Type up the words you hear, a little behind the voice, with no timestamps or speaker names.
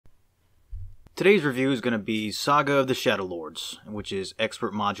Today's review is going to be Saga of the Shadow Lords, which is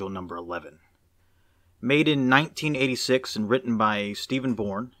expert module number 11. Made in 1986 and written by Stephen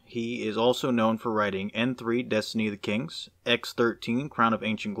Bourne, he is also known for writing N3 Destiny of the Kings, X13 Crown of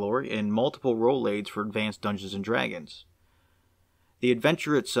Ancient Glory, and multiple role aids for Advanced Dungeons & Dragons. The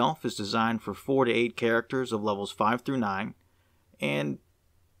adventure itself is designed for 4 to 8 characters of levels 5 through 9, and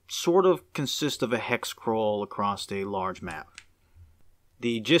sort of consists of a hex crawl across a large map.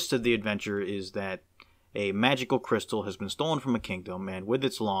 The gist of the adventure is that a magical crystal has been stolen from a kingdom, and with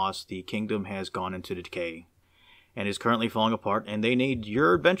its loss, the kingdom has gone into decay and is currently falling apart, and they need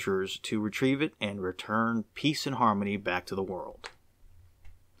your adventurers to retrieve it and return peace and harmony back to the world.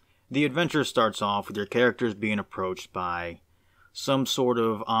 The adventure starts off with your characters being approached by some sort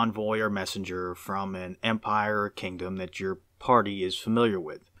of envoy or messenger from an empire or kingdom that your party is familiar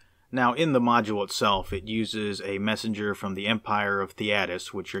with. Now, in the module itself, it uses a messenger from the Empire of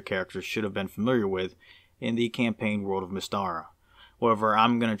Theatis, which your characters should have been familiar with in the campaign world of Mystara. However,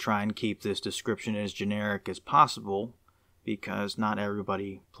 I'm going to try and keep this description as generic as possible, because not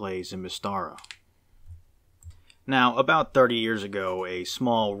everybody plays in Mystara. Now, about 30 years ago, a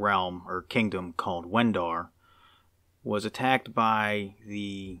small realm or kingdom called Wendar was attacked by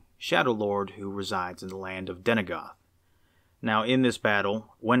the Shadow Lord who resides in the land of Denegoth. Now, in this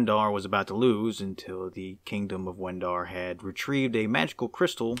battle, Wendar was about to lose until the kingdom of Wendar had retrieved a magical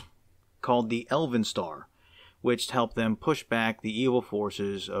crystal called the Elven Star, which helped them push back the evil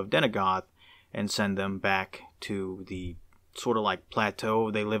forces of Denegoth and send them back to the sort of like plateau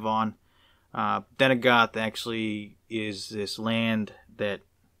they live on. Denegoth actually is this land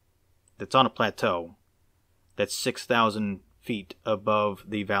that's on a plateau that's 6,000 feet above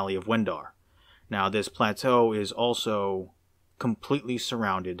the Valley of Wendar. Now, this plateau is also completely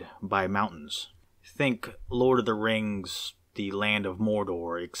surrounded by mountains. Think Lord of the Rings, the land of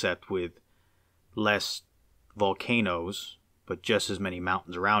Mordor, except with less volcanoes, but just as many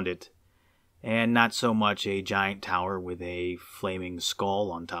mountains around it, and not so much a giant tower with a flaming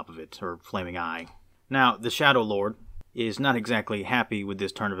skull on top of it, or flaming eye. Now, the Shadow Lord is not exactly happy with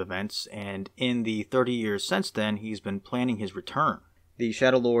this turn of events, and in the 30 years since then, he's been planning his return. The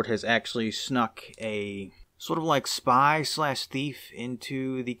Shadow Lord has actually snuck a sort of like spy/thief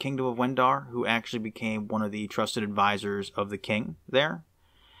into the kingdom of Wendar, who actually became one of the trusted advisors of the king there.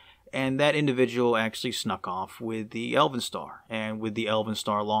 And that individual actually snuck off with the Elven Star. And with the Elven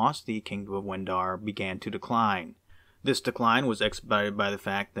Star lost, the kingdom of Wendar began to decline. This decline was expedited by the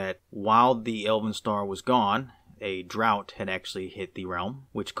fact that while the Elven Star was gone, a drought had actually hit the realm,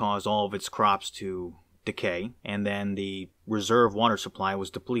 which caused all of its crops to decay, and then the reserve water supply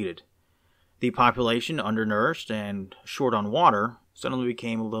was depleted. The population, undernourished and short on water, suddenly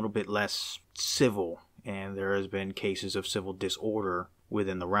became a little bit less civil, and there has been cases of civil disorder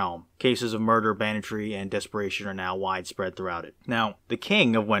within the realm. Cases of murder, banditry, and desperation are now widespread throughout it. Now, the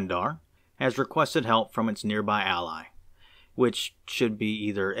king of Wendar has requested help from its nearby ally, which should be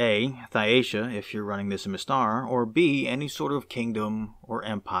either A, Thyesha, if you're running this in Mystara, or B, any sort of kingdom or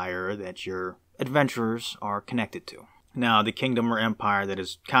empire that your adventurers are connected to. Now, the kingdom or empire that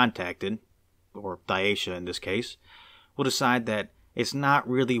is contacted, or Thyesha in this case, will decide that it's not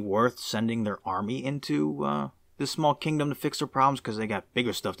really worth sending their army into this small kingdom to fix their problems because they got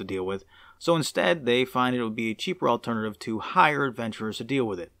bigger stuff to deal with. So instead, they find it would be a cheaper alternative to hire adventurers to deal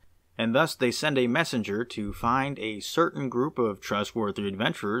with it. And thus, they send a messenger to find a certain group of trustworthy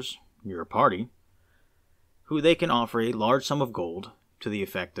adventurers, your party, who they can offer a large sum of gold to the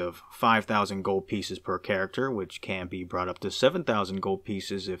effect of 5,000 gold pieces per character, which can be brought up to 7,000 gold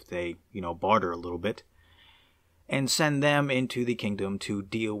pieces if they, barter a little bit, and send them into the kingdom to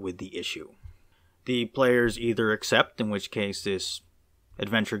deal with the issue. The players either accept, in which case this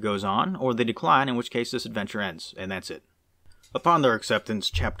adventure goes on, or they decline, in which case this adventure ends, and that's it. Upon their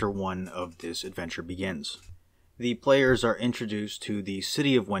acceptance, Chapter 1 of this adventure begins. The players are introduced to the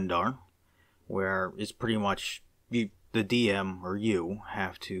city of Wendar, where it's pretty much the DM, or you,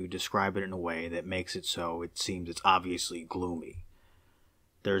 have to describe it in a way that makes it so it seems it's obviously gloomy.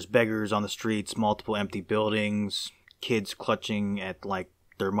 There's beggars on the streets, multiple empty buildings, kids clutching at,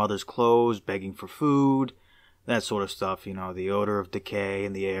 their mother's clothes, begging for food, that sort of stuff, the odor of decay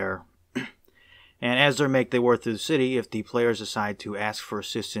in the air. And as they make their way through the city, if the players decide to ask for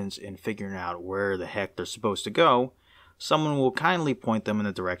assistance in figuring out where the heck they're supposed to go, someone will kindly point them in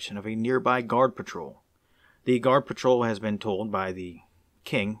the direction of a nearby guard patrol. The guard patrol has been told by the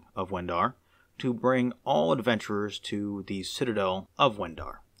king of Wendar to bring all adventurers to the citadel of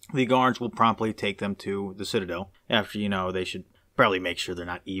Wendar. The guards will promptly take them to the citadel. After, they should probably make sure they're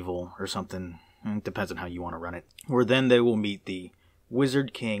not evil or something. It depends on how you want to run it. Where then they will meet the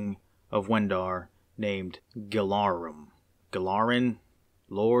Wizard King of Wendar named Gilarum. Gilarin?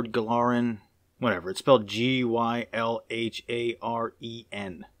 Lord Gilarin? Whatever. It's spelled G-Y-L-H-A-R-E-N.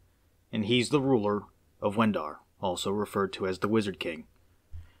 And he's the ruler of Wendar, also referred to as the Wizard King.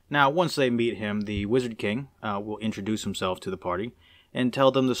 Now, once they meet him, the Wizard King will introduce himself to the party and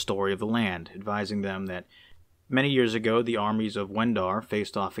tell them the story of the land, advising them that many years ago the armies of Wendar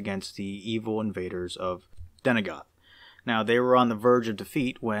faced off against the evil invaders of Denegoth. Now, they were on the verge of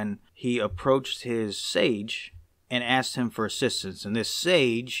defeat when he approached his sage and asked him for assistance, and this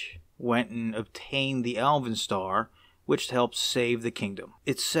sage went and obtained the Elven Star, which helps save the kingdom.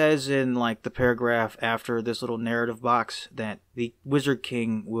 It says in the paragraph after this little narrative box that the Wizard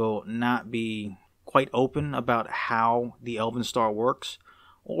King will not be quite open about how the Elven Star works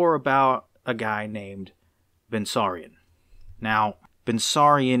or about a guy named Bensarion. Now,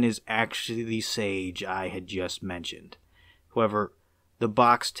 Bensarion is actually the sage I had just mentioned. However, the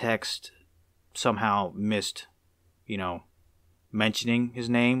box text somehow missed, mentioning his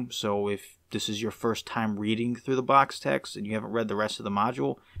name, so if this is your first time reading through the box text and you haven't read the rest of the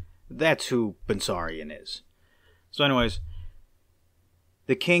module, that's who Bensarion is. So anyways,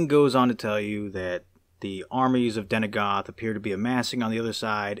 the king goes on to tell you that the armies of Denegoth appear to be amassing on the other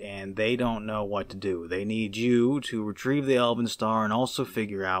side and they don't know what to do. They need you to retrieve the Elven Star and also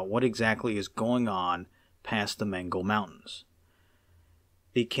figure out what exactly is going on past the Mengel Mountains.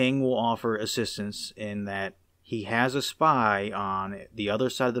 The king will offer assistance in that he has a spy on the other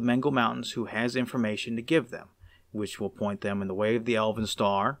side of the Mengel Mountains who has information to give them, which will point them in the way of the Elven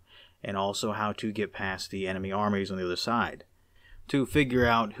Star and also how to get past the enemy armies on the other side. To figure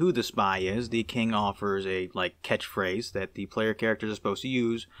out who the spy is, the king offers a catchphrase that the player characters are supposed to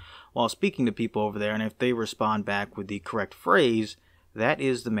use while speaking to people over there, and if they respond back with the correct phrase, that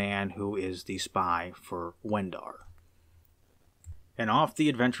is the man who is the spy for Wendar. And off the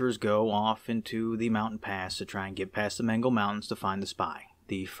adventurers go off into the mountain pass to try and get past the Mengel Mountains to find the spy,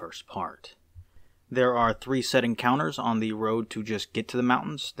 the first part. There are 3 set encounters on the road to just get to the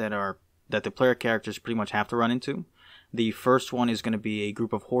mountains that the player characters pretty much have to run into. The first one is going to be a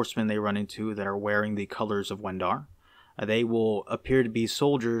group of horsemen they run into that are wearing the colors of Wendar. They will appear to be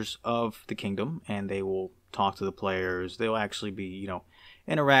soldiers of the kingdom, and they will talk to the players. They'll actually be,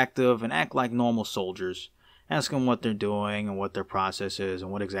 interactive and act like normal soldiers. Ask them what they're doing and what their process is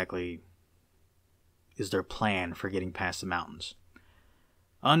and what exactly is their plan for getting past the mountains.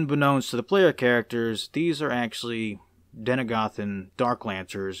 Unbeknownst to the player characters, these are actually Denegothan Dark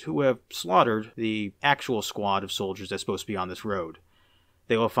Lancers who have slaughtered the actual squad of soldiers that's supposed to be on this road.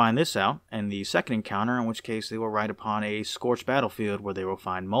 They will find this out in the second encounter, in which case they will ride upon a scorched battlefield where they will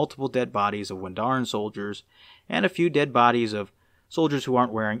find multiple dead bodies of Wendaran soldiers and a few dead bodies of soldiers who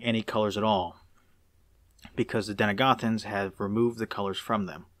aren't wearing any colors at all, because the Denegothans have removed the colors from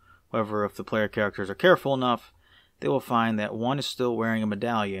them. However, if the player characters are careful enough, they will find that one is still wearing a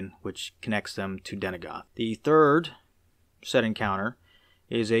medallion which connects them to Denegoth. The third set encounter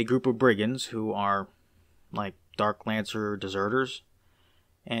is a group of brigands who are Dark Lancer deserters,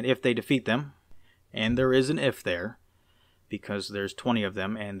 and if they defeat them, and there is an if there, because there's 20 of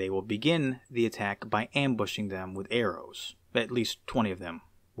them, and they will begin the attack by ambushing them with arrows. At least 20 of them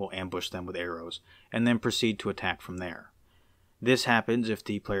will ambush them with arrows, and then proceed to attack from there. This happens if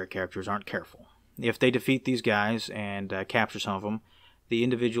the player characters aren't careful. If they defeat these guys and capture some of them, the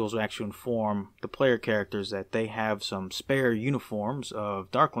individuals will actually inform the player characters that they have some spare uniforms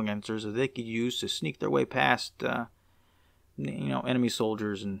of Dark Lancers that they could use to sneak their way past enemy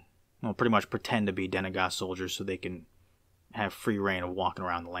soldiers and pretty much pretend to be Denegoth soldiers so they can have free reign of walking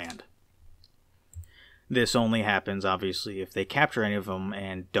around the land. This only happens, obviously, if they capture any of them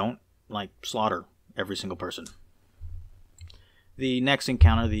and don't, slaughter every single person. The next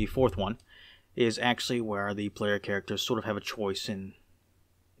encounter, the fourth one, is actually where the player characters sort of have a choice in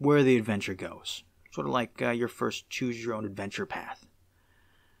where the adventure goes. Sort of like your first choose-your-own-adventure path.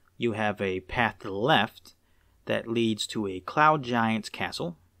 You have a path to the left that leads to a Cloud Giant's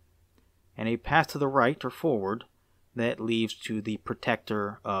castle, and a path to the right or forward that leads to the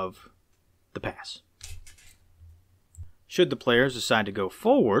protector of the pass. Should the players decide to go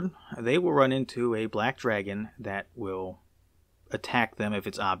forward, they will run into a black dragon that will attack them if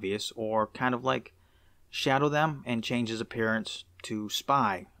it's obvious, or kind of shadow them and change his appearance to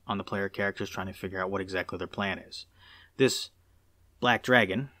spy on the player characters, trying to figure out what exactly their plan is. This black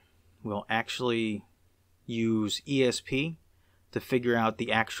dragon will actually use ESP to figure out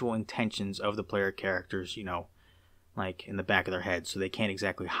the actual intentions of the player characters, in the back of their head, so they can't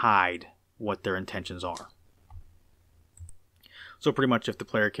exactly hide what their intentions are. So pretty much if the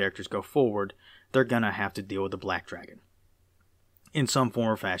player characters go forward, they're going to have to deal with the black dragon. in some form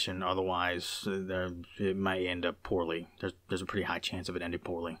or fashion. Otherwise, it might end up poorly. There's a pretty high chance of it ending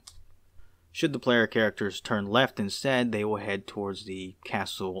poorly. Should the player characters turn left instead, they will head towards the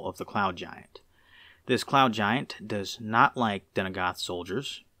castle of the Cloud Giant. This Cloud Giant does not like Denegoth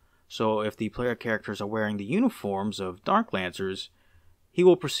soldiers, so if the player characters are wearing the uniforms of Dark Lancers, he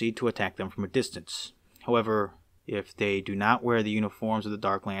will proceed to attack them from a distance. However, if they do not wear the uniforms of the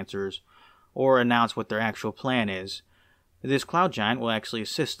Dark Lancers, or announce what their actual plan is, this Cloud Giant will actually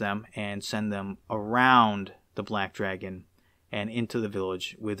assist them and send them around the Black Dragon and into the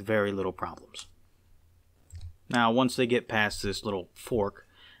village with very little problems. Now, once they get past this little fork,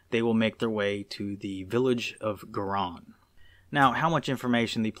 they will make their way to the village of Garon. Now, how much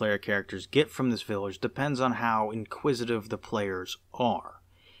information the player characters get from this village depends on how inquisitive the players are.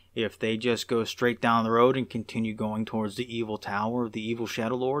 If they just go straight down the road and continue going towards the evil tower of the evil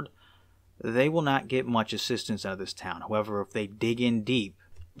Shadow Lord, they will not get much assistance out of this town. However, if they dig in deep,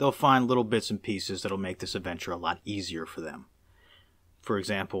 they'll find little bits and pieces that'll make this adventure a lot easier for them. For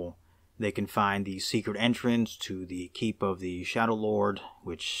example, they can find the secret entrance to the keep of the Shadow Lord,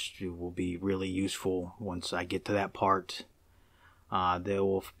 which will be really useful once I get to that part. They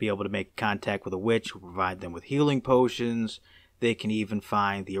will be able to make contact with a witch who will provide them with healing potions. They can even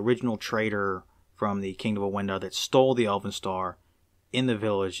find the original traitor from the Kingdom of Wendar that stole the Elven Star in the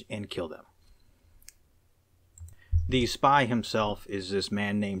village and kill them. The spy himself is this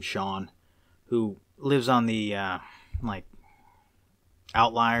man named Sean, who lives on the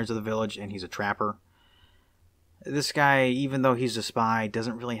outliers of the village, and he's a trapper. This guy, even though he's a spy,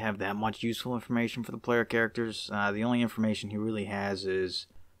 doesn't really have that much useful information for the player characters. The only information he really has is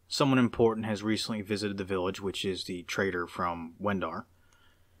someone important has recently visited the village, which is the trader from Wendar.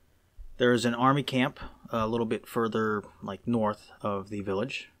 There is an army camp a little bit further north of the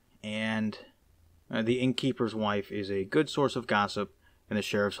village, and the innkeeper's wife is a good source of gossip, and the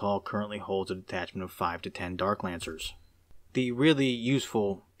sheriff's hall currently holds a detachment of 5 to 10 Dark Lancers. The really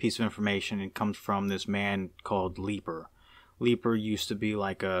useful piece of information comes from this man called Leaper. Leaper used to be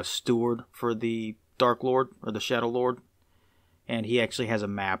like a steward for the Dark Lord, or the Shadow Lord, and he actually has a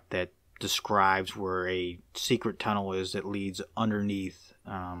map that describes where a secret tunnel is that leads underneath,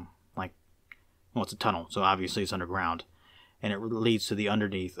 it's a tunnel, so obviously it's underground, and it leads to the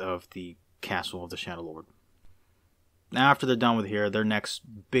underneath of the castle of the Shadow Lord. Now, after they're done with here, their next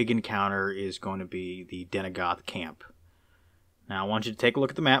big encounter is going to be the Denegoth camp. Now, I want you to take a look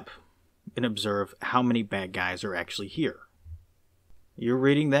at the map and observe how many bad guys are actually here. You're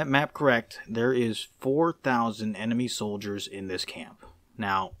reading that map correct. There is 4,000 enemy soldiers in this camp.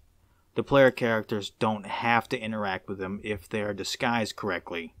 Now, the player characters don't have to interact with them if they are disguised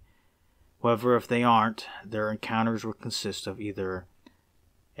correctly. However, if they aren't, their encounters will consist of either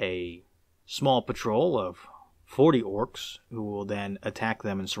a small patrol of 40 orcs who will then attack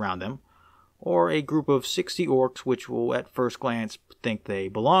them and surround them, or a group of 60 orcs which will at first glance think they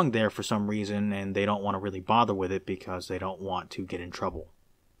belong there for some reason and they don't want to really bother with it because they don't want to get in trouble.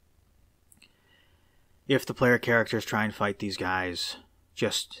 If the player characters try and fight these guys,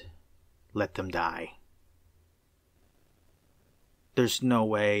 just let them die. There's no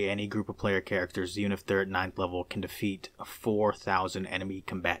way any group of player characters, even if they're at 9th level, can defeat 4,000 enemy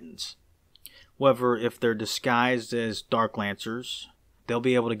combatants. However, if they're disguised as Dark Lancers, they'll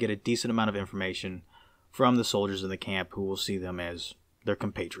be able to get a decent amount of information from the soldiers in the camp who will see them as their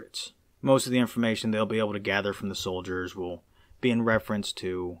compatriots. Most of the information they'll be able to gather from the soldiers will be in reference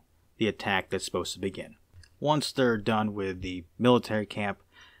to the attack that's supposed to begin. Once they're done with the military camp,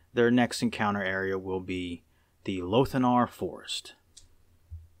 their next encounter area will be the Lothanar Forest.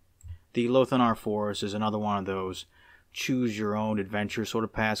 The Lothanar Forest is another one of those choose-your-own-adventure sort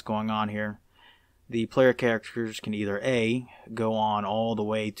of paths going on here. The player characters can either A, go on all the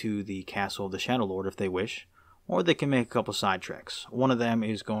way to the castle of the Shadow Lord if they wish, or they can make a couple side treks. One of them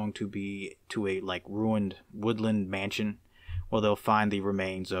is going to be to a ruined woodland mansion where they'll find the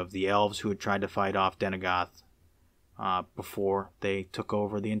remains of the elves who had tried to fight off Denegoth before they took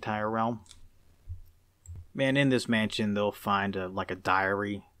over the entire realm. And in this mansion they'll find a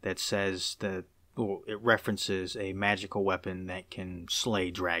diary that says that it references a magical weapon that can slay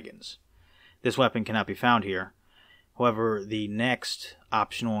dragons. This weapon cannot be found here. However, the next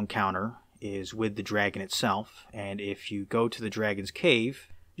optional encounter is with the dragon itself, and if you go to the dragon's cave,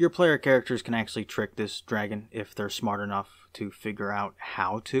 your player characters can actually trick this dragon if they're smart enough to figure out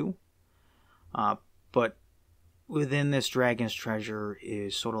how to. But within this dragon's treasure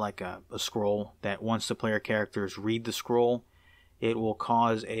is sort of like a scroll that once the player characters read the scroll, it will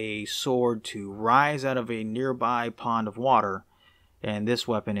cause a sword to rise out of a nearby pond of water. And this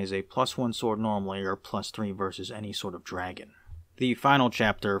weapon is a +1 sword normally, or +3 versus any sort of dragon. The final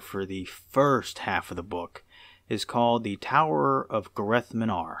chapter for the first half of the book is called The Tower of Gareth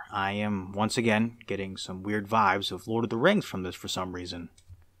Minar. I am, once again, getting some weird vibes of Lord of the Rings from this for some reason.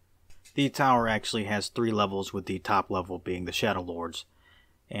 The tower actually has 3 levels, with the top level being the Shadow Lords,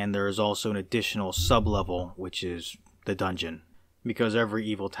 and there is also an additional sub-level, which is the dungeon, because every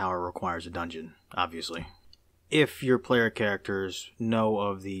evil tower requires a dungeon, obviously. If your player characters know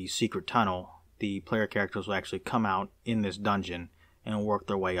of the secret tunnel, the player characters will actually come out in this dungeon and work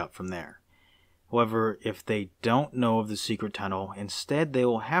their way up from there. However, if they don't know of the secret tunnel, instead they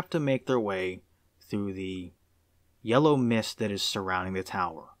will have to make their way through the yellow mist that is surrounding the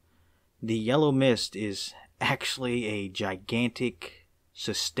tower. The yellow mist is actually a gigantic,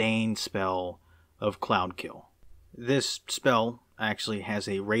 sustained spell of cloud kill. This spell actually has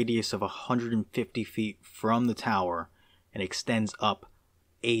a radius of 150 feet from the tower and extends up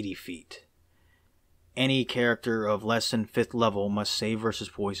 80 feet. Any character of less than 5th level must save versus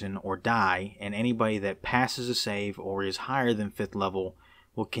poison or die, and anybody that passes a save or is higher than 5th level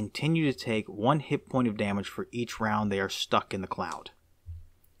will continue to take 1 hit point of damage for each round they are stuck in the cloud.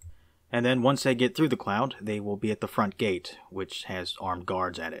 And then once they get through the cloud, they will be at the front gate, which has armed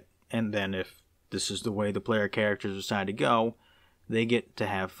guards at it. And then if this is the way the player characters decide to go, they get to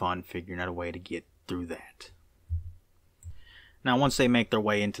have fun figuring out a way to get through that. Now once they make their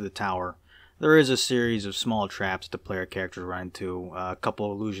way into the tower, there is a series of small traps the player characters run into. A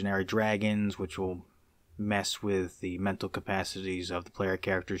couple of illusionary dragons, which will mess with the mental capacities of the player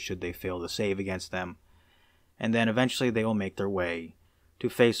characters should they fail to save against them. And then eventually they will make their way to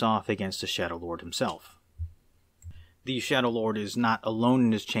face off against the Shadow Lord himself. The Shadow Lord is not alone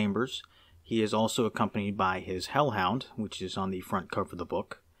in his chambers. He is also accompanied by his Hellhound, which is on the front cover of the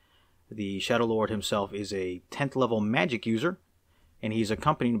book. The Shadow Lord himself is a 10th level magic user, and he's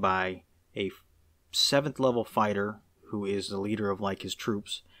accompanied by a 7th level fighter who is the leader of like his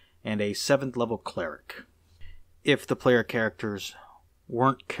troops, and a 7th level cleric. If the player characters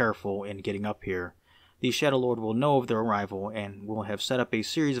weren't careful in getting up here, the Shadow Lord will know of their arrival and will have set up a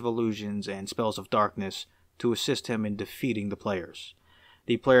series of illusions and spells of darkness to assist him in defeating the players.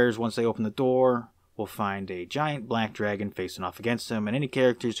 The players, once they open the door, will find a giant black dragon facing off against them, and any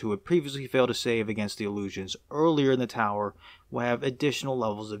characters who had previously failed to save against the illusions earlier in the tower will have additional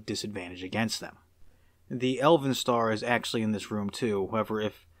levels of disadvantage against them. The Elven Star is actually in this room too. However,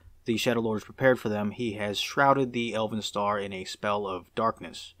 if the Shadow Lord is prepared for them, he has shrouded the Elven Star in a spell of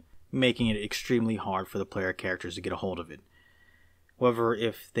darkness, making it extremely hard for the player characters to get a hold of it. However,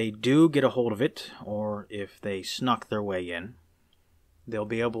 if they do get a hold of it, or if they snuck their way in, they'll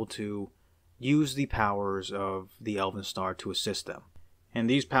be able to use the powers of the Elven Star to assist them. And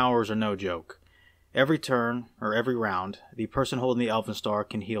these powers are no joke. Every turn, or every round, the person holding the Elven Star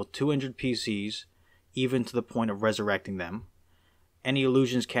can heal 2 injured PCs, even to the point of resurrecting them. Any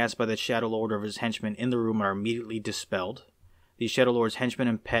illusions cast by the Shadow Lord or his henchmen in the room are immediately dispelled. The Shadow Lord's henchmen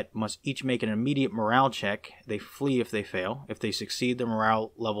and pet must each make an immediate morale check. They flee if they fail. If they succeed, their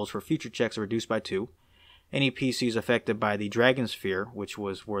morale levels for future checks are reduced by 2. Any PCs affected by the Dragon Sphere, which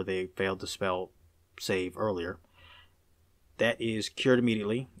was where they failed to spell save earlier, that is cured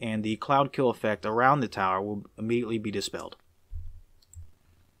immediately, and the cloud kill effect around the tower will immediately be dispelled.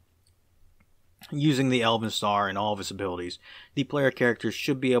 Using the Elven Star and all of its abilities, the player characters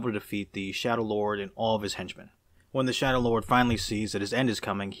should be able to defeat the Shadow Lord and all of his henchmen. When the Shadow Lord finally sees that his end is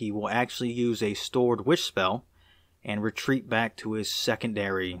coming, he will actually use a stored wish spell and retreat back to his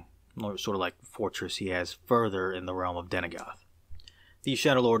secondary, sort of like fortress he has further in the realm of Denegoth. The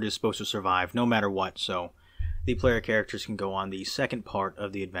Shadow Lord is supposed to survive no matter what, so the player characters can go on the second part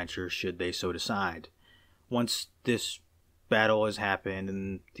of the adventure should they so decide. Once this battle has happened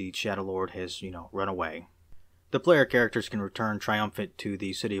and the Shadow Lord has, run away, the player characters can return triumphant to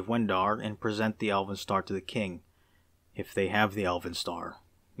the city of Wendar and present the Elven Star to the king, if they have the Elven Star.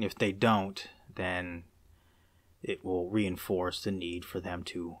 If they don't, then it will reinforce the need for them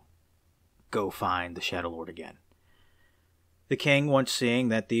to go find the Shadow Lord again. The king, once seeing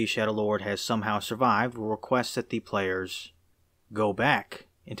that the Shadow Lord has somehow survived, will request that the players go back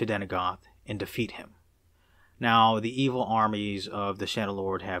into Denegoth and defeat him. Now, the evil armies of the Shadow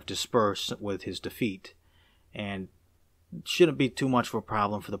Lord have dispersed with his defeat, and it shouldn't be too much of a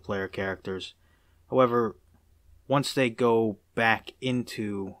problem for the player characters. However, once they go back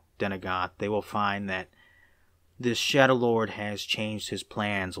into Denegoth, they will find that this Shadow Lord has changed his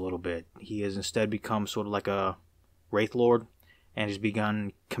plans a little bit. He has instead become sort of like a Wraith Lord, and has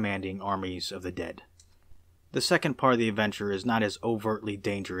begun commanding armies of the dead. The second part of the adventure is not as overtly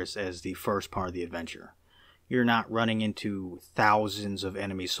dangerous as the first part of the adventure. You're not running into thousands of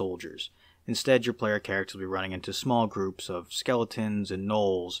enemy soldiers. Instead, your player characters will be running into small groups of skeletons and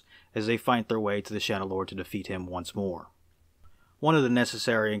gnolls as they fight their way to the Shadow Lord to defeat him once more. One of the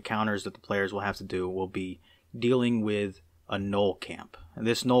necessary encounters that the players will have to do will be dealing with a gnoll camp. And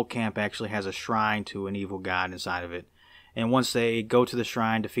this gnoll camp actually has a shrine to an evil god inside of it. And once they go to the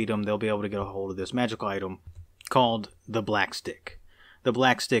shrine, defeat him, they'll be able to get a hold of this magical item called the Black Stick. The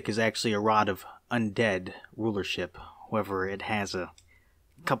Black Stick is actually a rod of undead rulership. However, it has a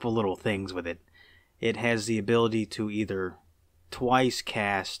couple little things with it. It has the ability to either twice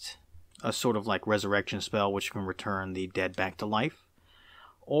cast a sort of like resurrection spell which can return the dead back to life,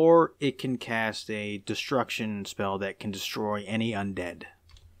 or it can cast a destruction spell that can destroy any undead.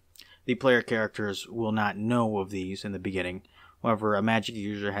 The player characters will not know of these in the beginning. However, a magic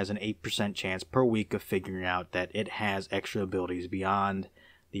user has an 8% chance per week of figuring out that it has extra abilities beyond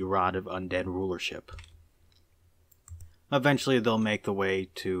the Rod of Undead Rulership. Eventually, they'll make the way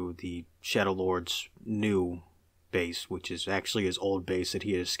to the Shadow Lord's new base, which is actually his old base that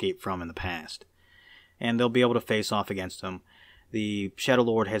he had escaped from in the past. And they'll be able to face off against him. The Shadow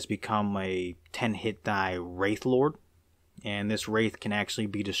Lord has become a 10-hit die Wraith Lord, and this Wraith can actually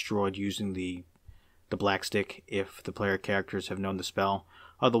be destroyed using the Black Stick if the player characters have known the spell.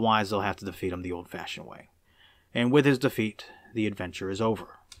 Otherwise, they'll have to defeat him the old-fashioned way. And with his defeat, the adventure is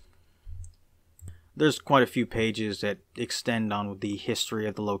over. There's quite a few pages that extend on the history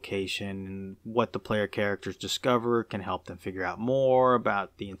of the location, and what the player characters discover can help them figure out more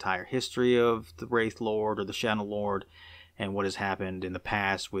about the entire history of the Wraith Lord or the Shadow Lord, and what has happened in the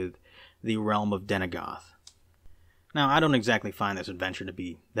past with the realm of Denegoth. Now, I don't exactly find this adventure to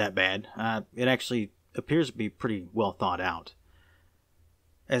be that bad. It actually appears to be pretty well thought out,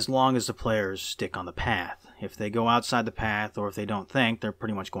 as long as the players stick on the path. If they go outside the path, or if they don't think, they're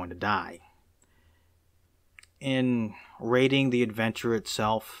pretty much going to die. In rating the adventure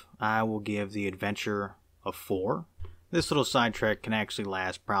itself, I will give the adventure a 4. This little sidetrack can actually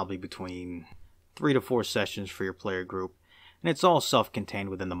last probably between 3 to 4 sessions for your player group, and it's all self-contained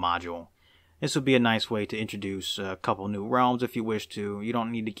within the module. This would be a nice way to introduce a couple new realms if you wish to. You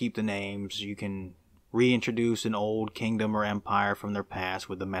don't need to keep the names. You can reintroduce an old kingdom or empire from their past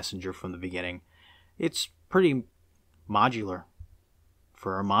with the messenger from the beginning. It's pretty modular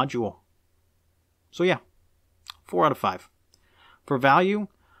for a module. So yeah, 4 out of 5. For value,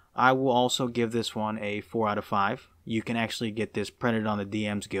 I will also give this one a 4 out of 5. You can actually get this printed on the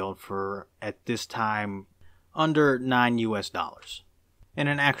DM's Guild for, at this time, under $9 US. And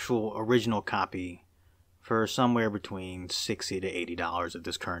an actual original copy for somewhere between $60 to $80 at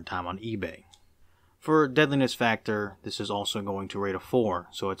this current time on eBay. For deadliness factor, this is also going to rate a 4,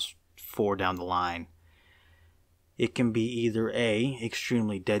 so it's 4 down the line. It can be either A,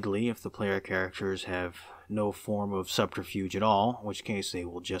 extremely deadly if the player characters have no form of subterfuge at all, in which case they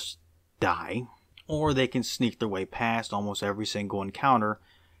will just die, or they can sneak their way past almost every single encounter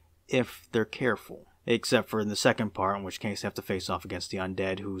if they're careful, except for in the second part, in which case they have to face off against the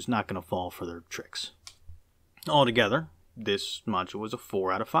undead, who's not going to fall for their tricks. Altogether, this module is a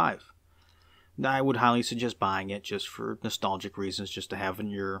 4 out of 5. I would highly suggest buying it just for nostalgic reasons, just to have in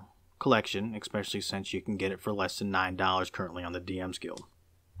your collection, especially since you can get it for less than $9 currently on the DM's Guild.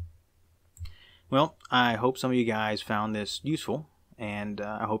 Well, I hope some of you guys found this useful, and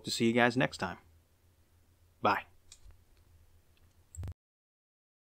I hope to see you guys next time. Bye.